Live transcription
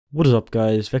What is up,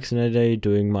 guys? Vexinator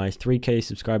doing my 3K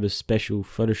subscribers special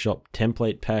Photoshop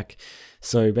template pack.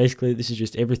 So basically this is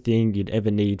just everything you'd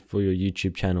ever need for your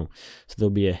YouTube channel. So there'll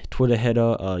be a Twitter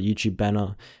header, a YouTube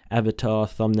banner, avatar,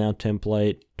 thumbnail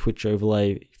template, Twitch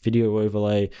overlay, video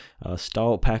overlay, a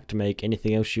style pack to make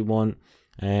anything else you want,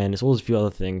 and as well as a few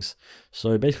other things.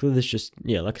 So basically this just,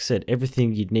 like I said,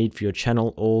 everything you'd need for your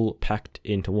channel all packed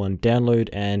into one download,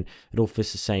 and it all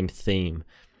fits the same theme.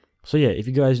 So if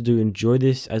you guys do enjoy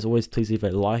this, as always, please leave a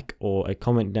like or a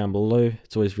comment down below.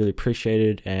 It's always really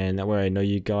appreciated, and that way I know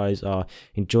you guys are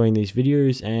enjoying these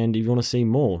videos and if you want to see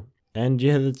more. And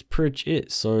that's pretty much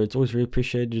it. So it's always really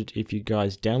appreciated if you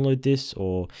guys download this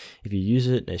or if you use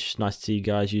it. It's just nice to see you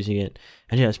guys using it.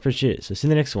 And that's pretty much it. So see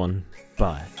you in the next one.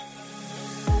 Bye.